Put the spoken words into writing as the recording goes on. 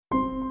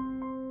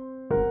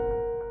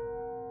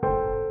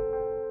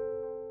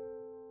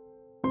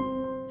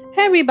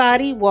Hey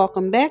everybody,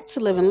 welcome back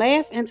to Live and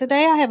Laugh. And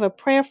today I have a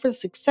prayer for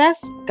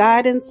success,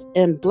 guidance,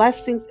 and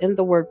blessings in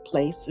the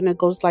workplace. And it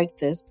goes like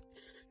this.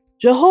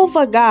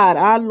 Jehovah God,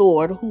 our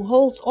Lord, who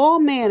holds all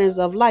manners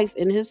of life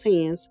in his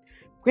hands,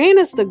 grant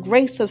us the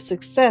grace of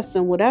success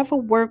in whatever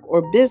work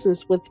or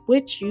business with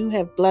which you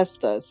have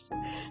blessed us.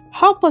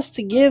 Help us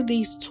to give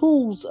these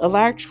tools of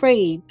our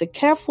trade the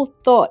careful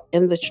thought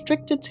and the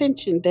strict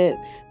attention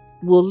that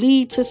will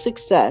lead to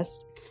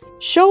success.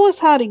 Show us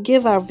how to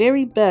give our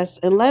very best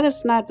and let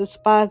us not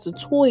despise the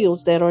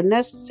toils that are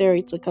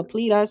necessary to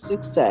complete our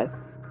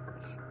success.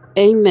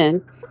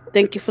 Amen.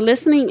 Thank you for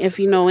listening. If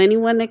you know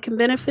anyone that can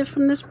benefit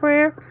from this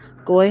prayer,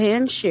 go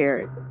ahead and share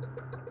it.